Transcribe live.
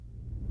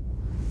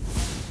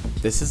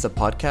This is a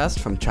podcast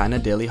from China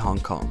Daily Hong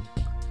Kong.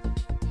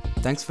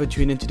 Thanks for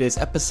tuning in today's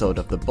episode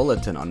of The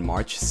Bulletin on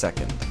March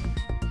 2nd.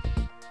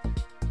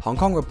 Hong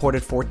Kong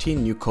reported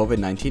 14 new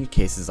COVID-19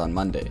 cases on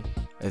Monday,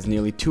 as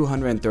nearly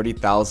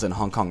 230,000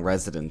 Hong Kong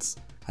residents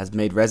has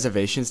made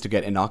reservations to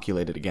get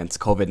inoculated against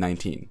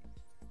COVID-19.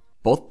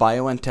 Both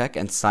BioNTech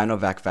and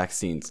Sinovac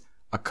vaccines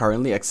are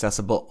currently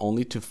accessible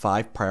only to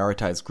 5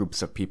 prioritized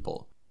groups of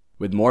people,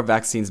 with more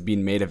vaccines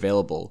being made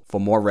available for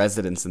more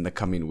residents in the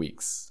coming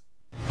weeks.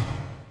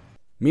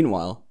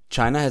 Meanwhile,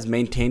 China has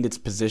maintained its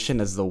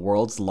position as the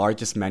world's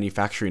largest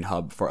manufacturing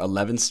hub for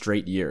 11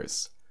 straight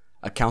years,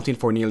 accounting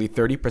for nearly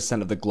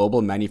 30% of the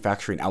global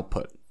manufacturing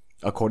output,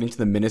 according to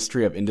the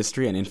Ministry of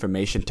Industry and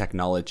Information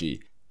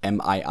Technology,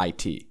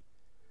 MIIT.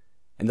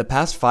 In the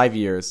past 5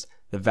 years,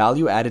 the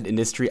value-added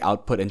industry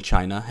output in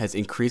China has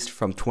increased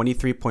from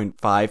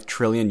 23.5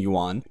 trillion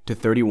yuan to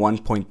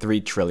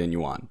 31.3 trillion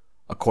yuan,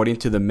 according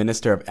to the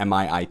Minister of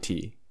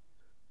MIIT.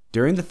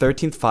 During the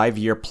 13th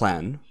five-year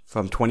plan,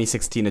 from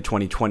 2016 to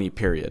 2020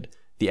 period,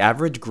 the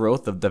average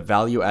growth of the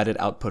value-added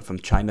output from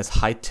China's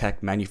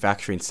high-tech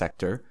manufacturing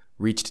sector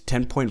reached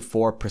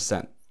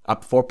 10.4%,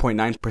 up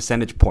 4.9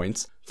 percentage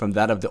points from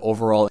that of the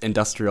overall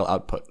industrial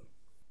output.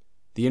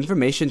 The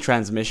information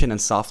transmission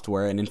and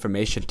software and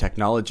information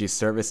technology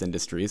service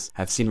industries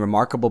have seen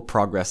remarkable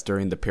progress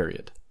during the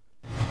period.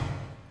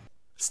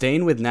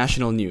 Staying with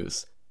national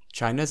news,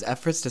 China's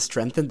efforts to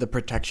strengthen the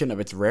protection of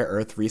its rare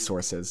earth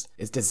resources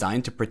is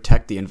designed to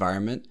protect the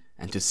environment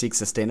and to seek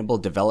sustainable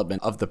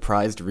development of the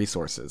prized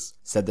resources,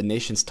 said the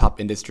nation's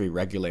top industry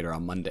regulator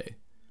on Monday.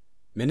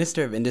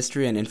 Minister of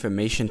Industry and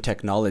Information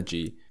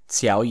Technology,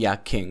 Qiao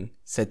Yaking,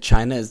 said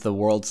China is the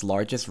world's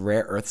largest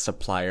rare earth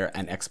supplier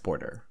and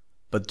exporter.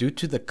 But due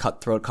to the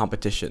cutthroat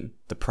competition,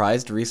 the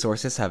prized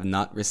resources have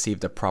not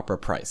received a proper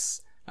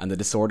price, and the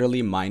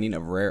disorderly mining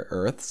of rare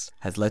earths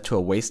has led to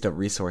a waste of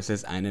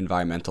resources and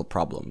environmental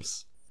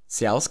problems.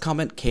 Xiao's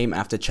comment came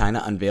after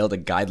China unveiled a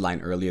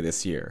guideline earlier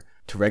this year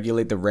to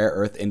regulate the rare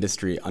earth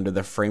industry under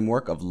the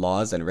framework of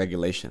laws and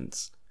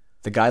regulations.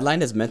 The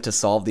guideline is meant to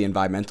solve the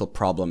environmental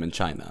problem in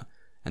China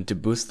and to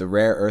boost the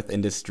rare earth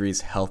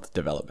industry's health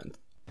development.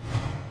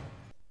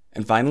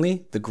 And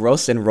finally, the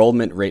gross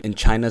enrollment rate in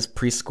China's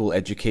preschool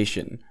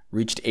education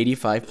reached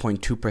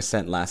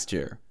 85.2% last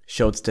year,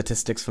 showed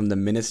statistics from the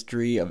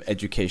Ministry of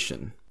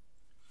Education.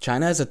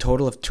 China has a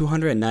total of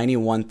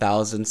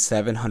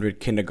 291,700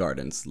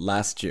 kindergartens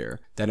last year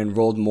that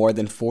enrolled more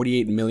than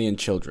 48 million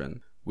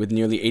children, with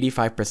nearly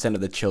 85%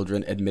 of the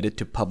children admitted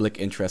to public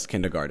interest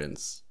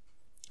kindergartens.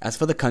 As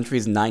for the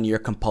country's 9-year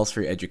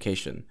compulsory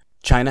education,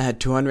 China had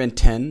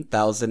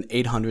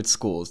 210,800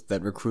 schools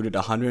that recruited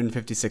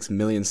 156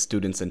 million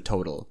students in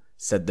total,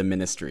 said the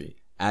ministry,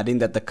 adding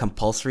that the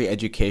compulsory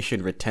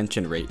education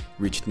retention rate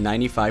reached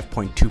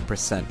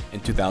 95.2% in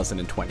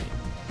 2020.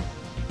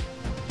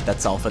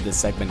 That's all for this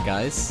segment,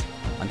 guys.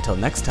 Until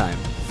next time,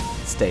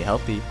 stay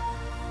healthy.